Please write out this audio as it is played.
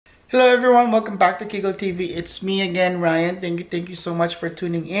Hello everyone, welcome back to Kiggle TV. It's me again, Ryan. Thank you so much for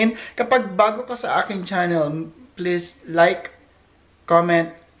tuning in. Kapag bago ka sa aking channel, please like,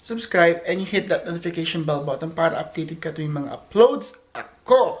 comment, subscribe, and you hit that notification bell button para updated ka tuwing mga uploads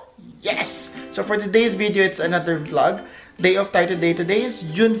ako. Yes! So for today's video, it's another vlog. Day of tayo today. Today is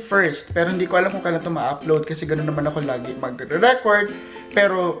June 1st. Pero hindi ko alam kung kailan ito ma-upload kasi ganoon naman ako lagi mag-record.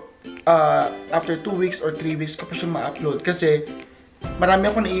 Pero after 2 weeks or 3 weeks ko pa siya ma-upload kasi marami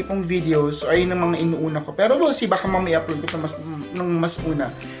ako naipong videos, so ayun ang mga inuuna ko. Pero we'll see, baka mamaya upload ko ng mas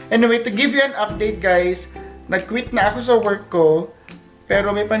una. Anyway, to give you an update guys, nag-quit na ako sa work ko, pero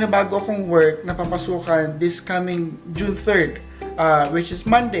may panibago akong work na papasukan this coming June 3rd, which is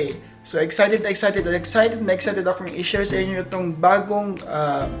Monday. So excited akong i-share sa inyo itong bagong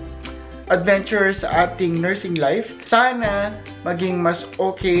adventure sa ating nursing life. Sana maging mas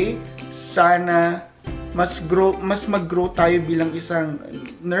okay, sana mas mag-grow tayo bilang isang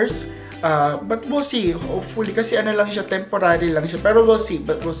nurse. But we'll see. Hopefully, kasi ano lang siya, temporary lang siya. Pero we'll see.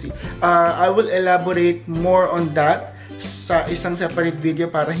 I will elaborate more on that sa isang separate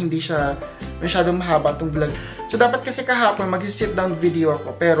video para hindi siya masyadong mahaba itong vlog. So, dapat kasi kahapon mag-sit down video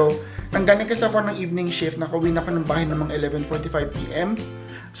ako. Pero, nanggaling kasi ako ng evening shift. Nakauwi na ako ng bahay ng mga 11:45 PM.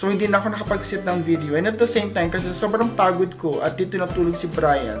 So, hindi na ako nakapag-sit down video. And at the same time, kasi sobrang pagod ko at dito natulog si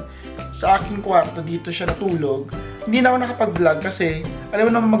Brian sa aking kwarto, dito siya natulog. Hindi na ako nakapag-vlog kasi alam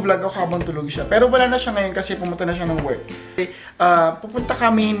mo naman mag-vlog ako habang tulog siya. Pero wala na siya ngayon kasi pumunta na siya ng work. Okay, pupunta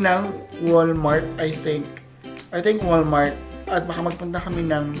kami ng Walmart, I think Walmart, at baka magpunta kami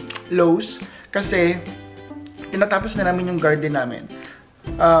ng Lowe's kasi tinatapos na namin yung garden namin.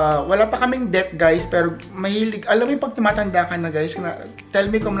 Wala pa kaming deck guys, pero mahilig, alam mo yung pag tumatanda ka na guys, tell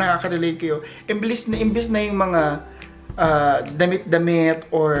me kung nakaka-relate kayo, imbis na yung mga damit-damit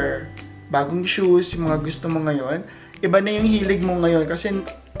or bagong shoes, yung mga gusto mo ngayon, iba na yung hilig mo ngayon. Kasi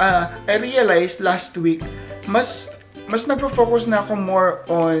I realized last week, mas nagpo-focus na ako more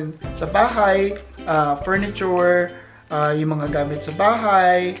on sa bahay, furniture, yung mga gamit sa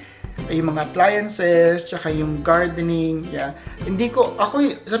bahay, yung mga appliances, tsaka yung gardening. Yeah.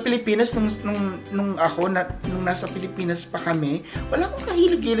 Ako sa Pilipinas nung nasa Pilipinas pa kami, wala akong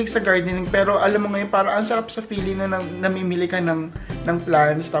kahilig-hilig sa gardening, pero alam mo ngayon parang ang sarap sa feeling na namimili ka ng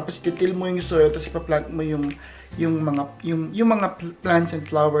plants, tapos titil mo yung soil, tapos ipa-plant mo yung mga plants and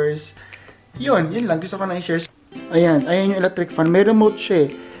flowers. Yun lang gusto ko na i-share. Ayan yung electric fan. May remote siya.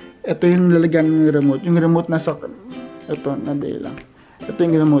 Ito yung lalagyan ng remote. Yung remote nasa ito, nadali lang. Ito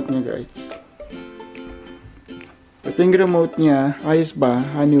yung remote niya guys. Ito yung remote niya. Ayos ba?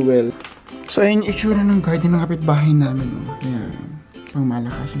 Honeywell. So ayun yung itsura ng garden ng kapitbahay namin. Ayan. Pang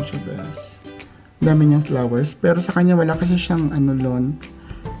malakasang siya guys. Dami niyang flowers. Pero sa kanya wala kasi siyang lawn.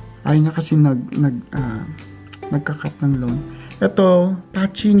 Ayaw niya kasi nagkakat ng lawn. Ito,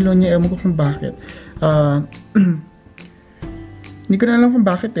 patchy yung lawn niya. Ewan ko kung bakit. Hindi ko na alam kung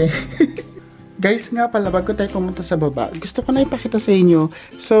bakit eh. Guys nga pala, bago tayo pumunta sa baba, gusto ko na ipakita sa inyo.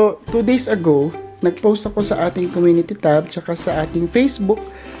 So, 2 days ago, nag-post ako sa ating community tab, tsaka sa ating Facebook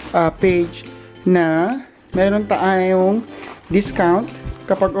page na meron tayong discount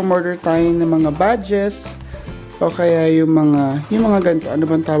kapag umorder tayo ng mga badges o kaya yung mga ganito. Ano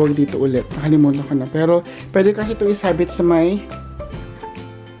bang tawag dito ulit? Nakalimutan ko na. Pero, pwede kasi ito isabit sa may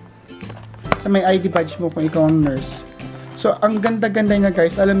ID badge mo kung ikaw ang nurse. So, ang ganda-ganda niya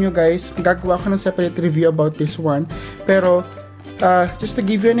guys. Alam nyo guys, gagawa ko ng separate review about this one. Pero, just to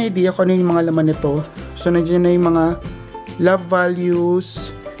give you an idea kung ano yung mga laman nito. So, nandiyan na yung mga love values.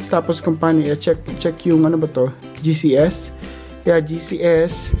 Tapos, kung paano i-check yung ano ba to? GCS. Yeah,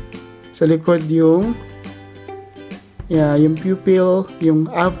 GCS. Sa likod yung pupil, yung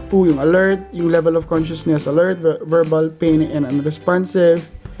AVPU, yung alert, yung level of consciousness alert, verbal, pain, and unresponsive.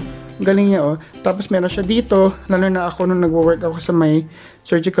 Galing niya Tapos meron siya dito, lalo na ako nung nagwo-work ako sa may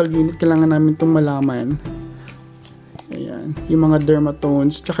surgical unit, kailangan namin itong malaman. Ayan, yung mga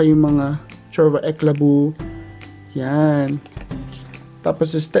dermatones, tsaka yung mga chorba eclabu. Yan.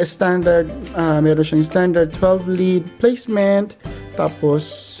 Tapos standard, meron siyang standard 12 lead placement.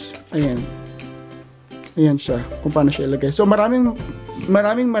 Tapos, ayan siya, kung paano siya ilagay. So maraming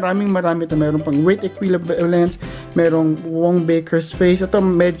ito. Meron pang weight equivalence, merong Wong Baker's face. Ito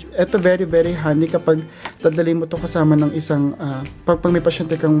very very handy kapag dadalhin mo to kasama ng isang pag may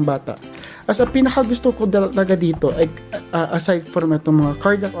pasyente kang bata. As a pinaka gusto ko talaga dito ay aside from itong mga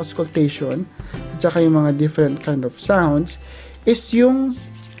cardiac auscultation at saka yung mga different kind of sounds is yung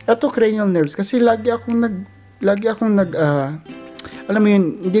cranial nerves, kasi lagi akong alam mo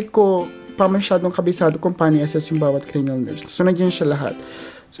yun, hindi ko pa masyadong kabisado kung paano i-assess yung bawat cranial nerves. So, nandiyan siya lahat.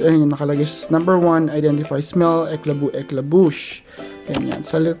 So, ayun yung nakalagay. Number 1, identify smell, eklabu, eklabush. Ganyan.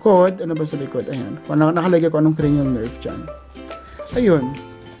 Sa likod, ano ba sa likod? Ayan. Nakalagay ko anong cranial nerve dyan. Ayun.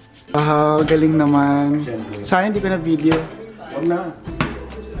 Galing naman. Sayang hindi ko na video. Huwag na.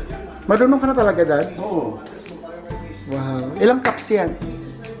 Marunong ka na talaga, Dad? Oo. Wow. Ilang cups yan?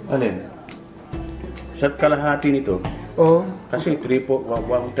 Alin? Sa kalahati nito. Oo. Kasi 1/3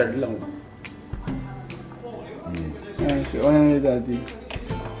 lang. Ayan, si Ona ni Daddy.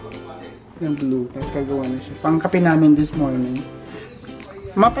 Yung blue. Tapos kagawa na siya. Pangkape namin this morning.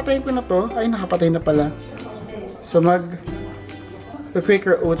 Mapatayin ko na to. Ay, nakapatay na pala. So,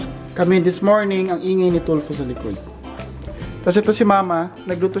 Quaker oats kami this morning. Ang ingay ni Tulfo sa likod. Tapos ito si Mama.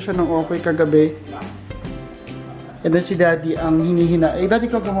 Nagluto siya ng okoy kagabi. And then si Daddy ang hinihina. Eh, Daddy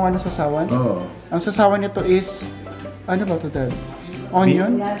ko gumawa ng sasawan? Oo. Ang sasawan nito is, ano ba ito, Dad?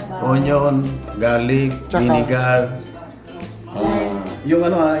 Onion? Onion, garlic, Tsaka vinegar. Yung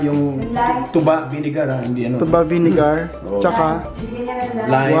yung tuba vinegar hindi ano. tuba vinegar. Oo. Tsaka,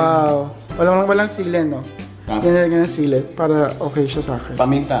 Lime, wow. Walang sili, no? Ganyan ng sili para okay siya sa akin.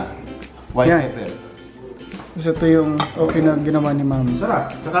 paminta, white Yan. pepper. So ito yung okay na ginawa ni Mama. Sarap.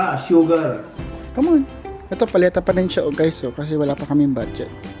 Saka sugar. Come on. Ito, paleta pa rin siya, guys, so, kasi wala pa kaming budget.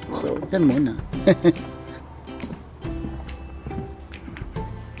 So, yan muna.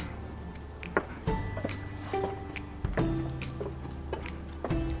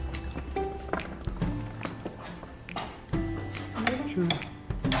 Sure.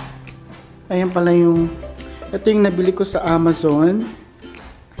 Ayan pala yung, ito yung nabili ko sa Amazon.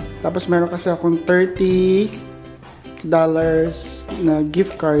 Tapos meron kasi akong $30 na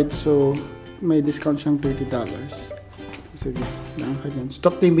gift card, so may discount siyang $30. Sige, lang ka dyan.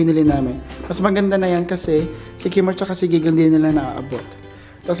 Stock na yung binili namin. Mas maganda na yan kasi si Kim at saka si Gig hindi nila naaabot.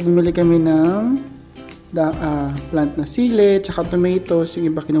 Tapos bumili kami ng plant na sili, tsaka tomatoes, yung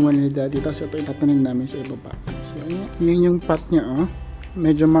iba kinuha ni Daddy. Tapos ito itatanim namin sa iba pa. So, yun yung pot niya, oh.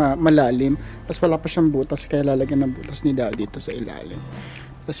 Medyo malalim. Tapos wala pa siyang butas, kaya lalagyan ng butas ni Daddy dito sa ilalim.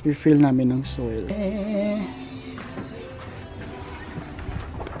 Tapos refill namin ng soil.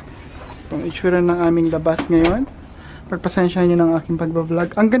 Ang itsura ng aming labas ngayon. Pagpasensya nyo ng aking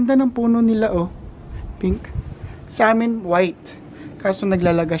pagbablog. Ang ganda ng puno nila, oh. Pink. Sa amin, white. Kaso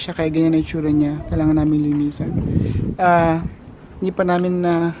naglalaga siya, kaya ganyan ang itsura niya. Kailangan namin linisan. Hindi pa namin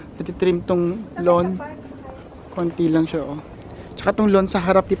na natitrim tong lawn. Konti lang siya, oh. Tsaka tong lawn sa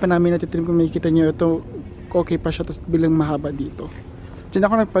harap, di pa namin natitrim. Kung makikita nyo, ito okay pa siya. Tapos bilang mahaba dito. Diyan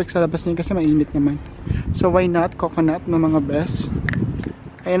ako nagpark sa labas niya kasi mainit naman. So why not? Coconut ng mga best.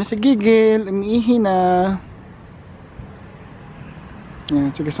 Ayan na si Gigil, umiihi na. Ayan,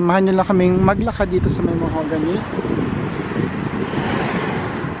 sige, samahan nyo lang kaming maglakad dito sa may mahogany.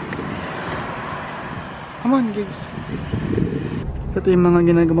 Come on, Gigs. Ito yung mga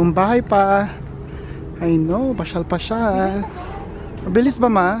ginagawang bahay pa. I know, pasyal-pasyal. Mabilis ba,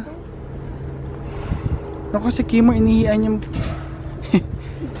 Ma? Naku, si Kimo, inihian yung...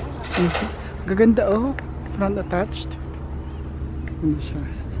 Gaganda, oh. Front attached. Ano siya.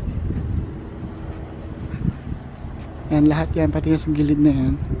 Yan, lahat yan, pati sa gilid na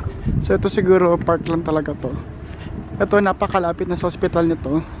yan. So ito siguro park lang talaga to. Ito napakalapit na sa hospital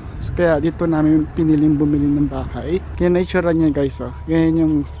nito. So, kaya dito namin piniling bumili ng bahay. Kaya na-itsura niya, guys, oh. Ganyan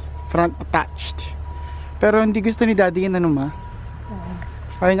yung front attached. Pero hindi gusto ni Daddy yan, ano, Ma?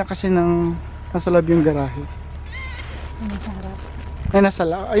 Ayaw niya kasi nasa loob yung garahe. Nasa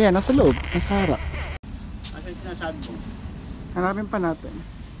harap. Ay, ayan, nasa loob, nasa harap. Asan sinasabi mo? Hanapin pa natin.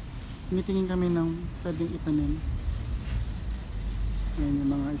 Tinitingin kami ng pwedeng itanim. Ayan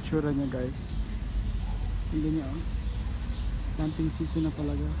yung mga itsura niya, guys. Hindi niya, oh. Planting season na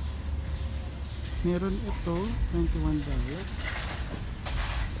talaga. Meron ito, $21.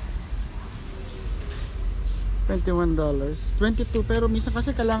 $22, pero minsan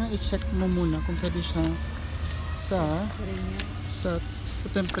kasi kailangan i-check mo muna kung pwede siya sa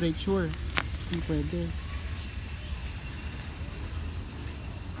temperature. Kung pwede.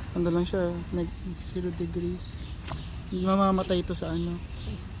 Ano lang siya, 0 degrees. Hindi mamamatay ito sa ano?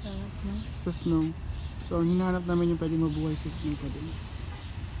 Sa snow. So, ang hinahanap namin yung pwede mabuhay sa snow pa din.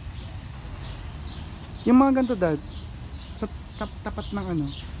 Yung mga ganito, Dad, sa tapat ng ano?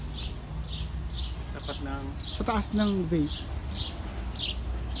 Dapat ng Sa taas ng vase.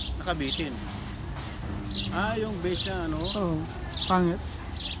 nakabitin. Yung base na ano, Oo, pangit.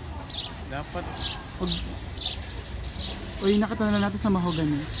 dapat O yung nakatala natin sa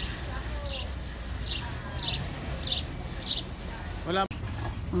mahogany. wala.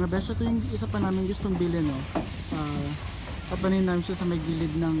 Mga besh, ito yung isa pa namin gustong bilhin, no? Tapanin namin siya sa may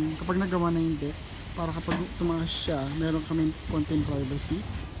gilid ng, kapag nagawa na yung deck, para kapag tumaas siya, meron kami konting privacy.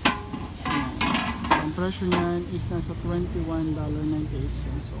 Ang presyo niyan is nasa $21.98.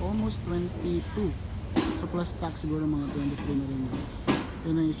 So almost 22. So plus tax siguro mga 23 na rin.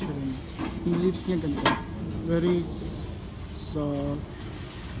 Yun ang itsura niya. Yung leaves niya ganito. Very soft.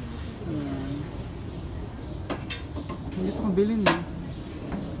 Yung gusto kong bilhin eh.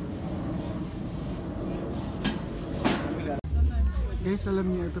 Guys, alam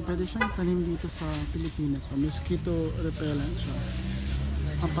niyo ito, pwede siyang tanim dito sa Pilipinas. So, mosquito repellent siya.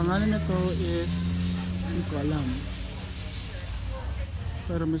 Ang pangalan nito is, hindi ko alam.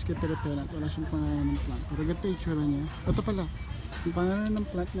 Pero mosquito repellent, wala siyang pangalan ng plant. Pero ganito yung itsura niya. Ito pala, ang pangalan ng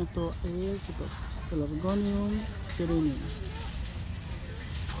plant na to is ito. Pelargonium perennium.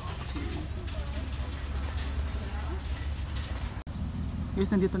 Guys,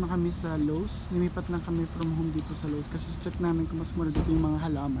 nandito na kami sa Lowe's. Lumipat lang kami from home dito sa Lowe's kasi check namin kung mas mura dito yung mga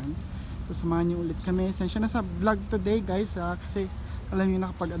halaman. So samahan niyo ulit kami. Sensya na sa vlog today guys kasi alam niyo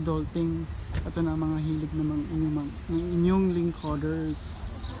na kapag adulting, ito na mga hilig ng inyong linkholders.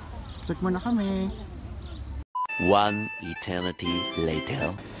 Check muna kami. One eternity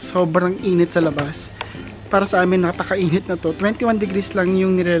later. Sobrang init sa labas. Para sa amin nakakainit na to. 21 degrees lang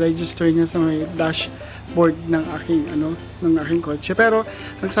yung nire-register niya sa may dashboard ng aking kotse. Pero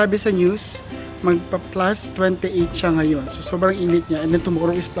nagsabi sa news, magpa-plus 28 siya ngayon. So sobrang init niya. And then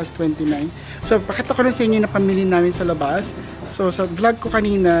tomorrow is plus 29. So pakita ko rin sa inyo na pamili namin sa labas. So sa vlog ko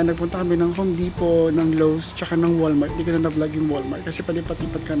kanina, nagpunta kami ng Home Depot, ng Lowe's, tsaka ng Walmart. Hindi ko na na-vlog yung Walmart kasi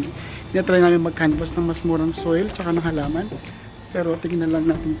palipat-lipat kami. Tinatry namin mag-canvas ng mas murang soil, tsaka ng halaman. Pero tingnan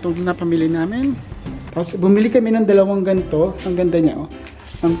lang natin itong napamili namin. Tapos bumili kami ng dalawang ganito. Ang ganda niya oh.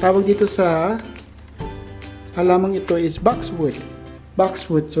 Ang tawag dito sa halamang ito is boxwood.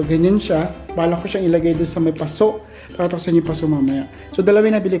 Boxwood. So ganyan siya. Bala ko siyang ilagay doon sa may paso. Tataksan yung paso mamaya. So dalawa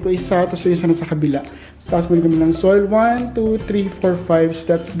yung nabili ko. Isa, tapos yung isa na sa kabila. So, tapos bumili kami ng soil. 1, 2, 3, 4, 5. So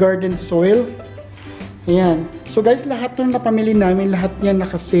that's garden soil. Ayan. So guys, lahat ng napamili namin, lahat niya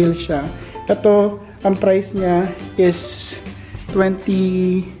naka-sale siya. Ito, ang price niya is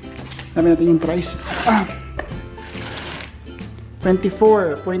 20... Namin natin yung price.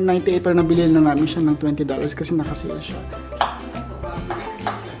 24.98 pero nabili lang namin siya ng $20 kasi nakasale siya.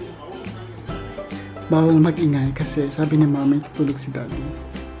 Bawal mag-ingay kasi sabi ni mama tutulog si daddy.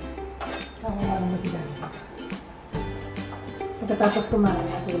 Tama mo si daddy. Pagkatapos kumain,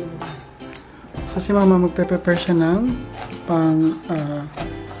 natulog. So si mama magpe-prepare siya ng pang...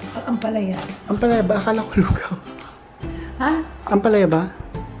 Ampalaya. Ampalaya ba? Akala ko lugaw. Ha? Ampalaya ba?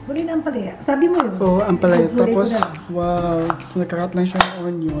 Huli na ampalaya. Sabi mo yun. Oo, ampalaya. Huli ko Tapos, na. wow. Nagkakat lang siya ng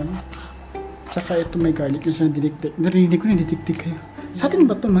onion. Tsaka ito may garlic na siya na diniktik. Narinig ko na diniktik kayo. Sa atin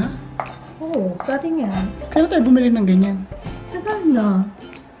ba ito, ma? Oo, sa atin yan. Kaya tayo bumili ng ganyan. Tagal na.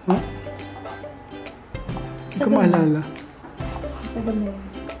 Ha? Hindi ko maalala. Tagal na yan.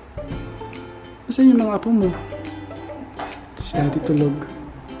 Kasi yung mga apo mo. Tapos daddy tulog.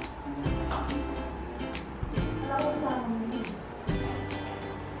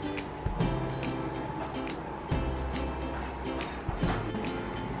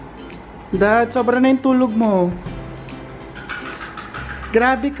 Dad, sobra na yung tulog mo.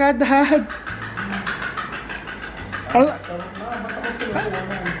 Grabe ka, Dad.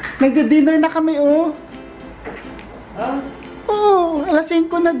 Nagdi-dinner na kami, oh. Oo, alas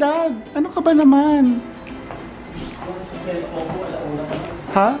 5 na, Dad. Ano ka ba naman?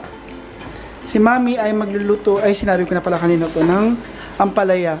 Ha? Si Mami ay magluluto. Ay, sinabi ko na pala kanina to ng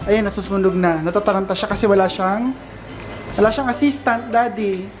ampalaya. Ayun, nasusunog na. Natataranta siya kasi wala siyang assistant,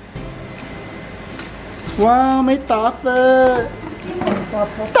 Daddy. Wow, may tafel!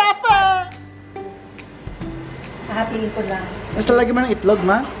 Tafel! Hahatiin ko lang. Mas lalagyan mo ng itlog,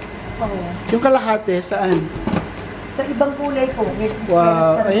 ma? Oo. Yung kalahati, saan? Sa ibang kulay ko.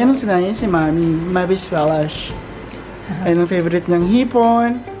 Wow, ayan ang sinayin si Mami. Mabis Walash. Ayun ang favorite niyang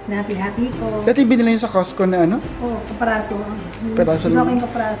hipon. Napi-happy ko. Dati binili niyo sa Costco na ano? Oo, kaparaso. Peraso Hindi lang. ako yung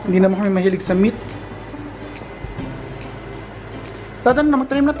kaparaso. Hindi naman kami mahilig sa meat. Tatan na,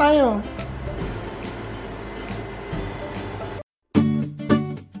 magtanim na tayo.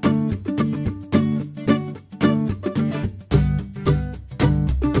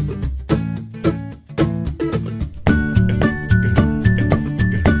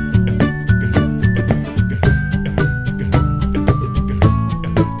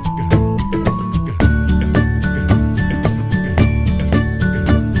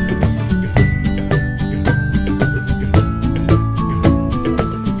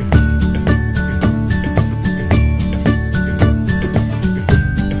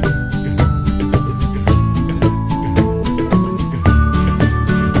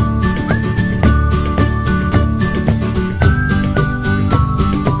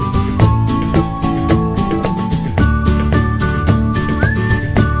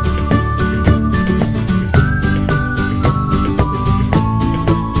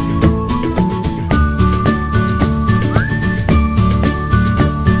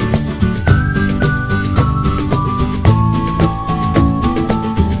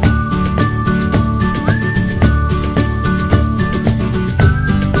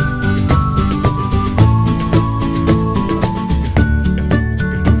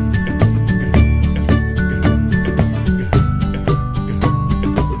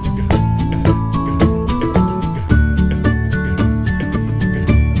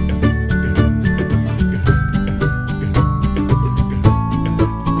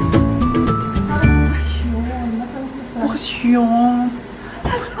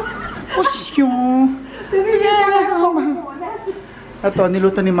 Ito,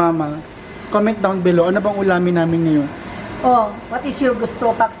 niluto ni Mama. Comment down below, ano bang ulamin namin ngayon? Oh, what is your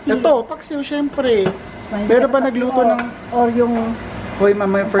gusto? Paksiw? Ito, paksiw, syempre. Mahilig Pero ka sa ba paksiw nagluto o- ng... Or yung... Hoy,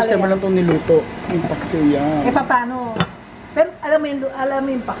 Mama, first time mo palaya. lang itong niluto. Yung paksiw yan. paano? Pero alam mo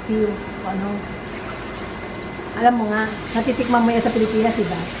yung paksiw. Ano? Alam mo nga, natitikman mo yan sa Pilipinas,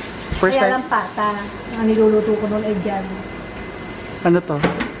 diba? First Kaya time? lang pata. Ang niluluto ko noon ay dyan. Ano to?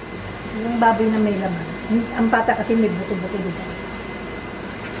 Yung baboy na may laman. Ang pata kasi may buto-buto, diba?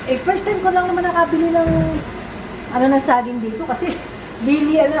 Eh, first time ko lang naman nakabili ng ano na saging dito kasi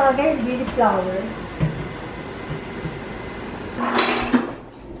Lily, Lily flour.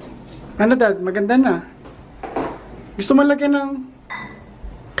 Ano, Dad? Maganda na. Gusto mo lagyan ng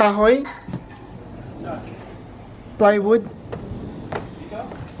kahoy? Plywood?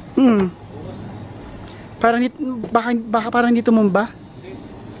 Parang baka parang dito tumumba?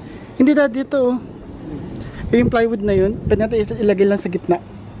 Hindi, Dad, dito oh. Yung plywood na yun, pwede natin ilagay lang sa gitna.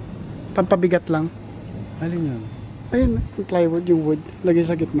 Pampabigat lang. Alin yun? Ayun, yung plywood, yung wood, lagay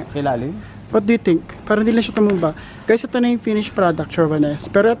sa gitna. Kilalim? What do you think? Parang hindi lang siya tumumba. Guys, ito na yung finished product,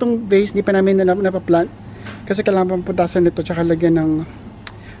 Chauviness. Pero itong vase, di pa namin napaplant. Kasi kailangan putasan nito, tsaka lagyan ng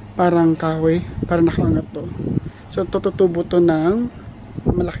parang kahoy, para nakaangat to. So, tututubo to ng,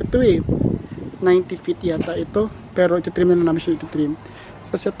 malaki to eh. 90 feet yata ito. Pero ito-trim na lang namin siya ito-trim.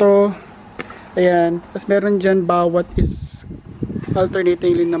 Kasi ito, ayan. Tapos meron dyan, bawat is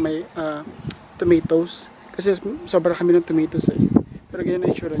alternatingly na may tomatoes. Kasi sobra kami ng tomatoes eh. Pero ganyan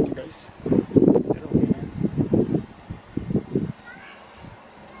na itsura niya, guys.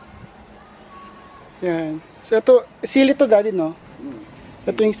 Yan. So ito, sili to, Daddy, no?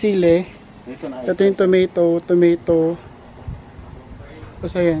 Ito yung sili. Ito na. Ito yung tomato.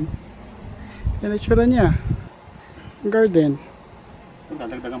 Tapos ayan. Yan ang itsura niya. Garden.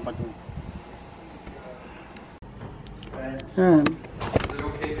 Dadagdagan pa ito. Yan.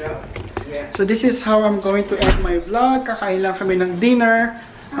 So this is how I'm going to end my vlog. Kakain lang kami ng dinner.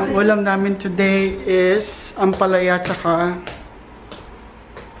 Ang ulam namin today is ampalaya tsaka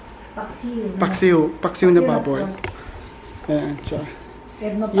Paksiw. paksiw na baboy. Ayan, tsaka.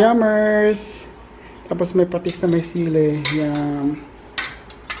 Yummers. Yummers. Tapos may patis na may sili. Yan.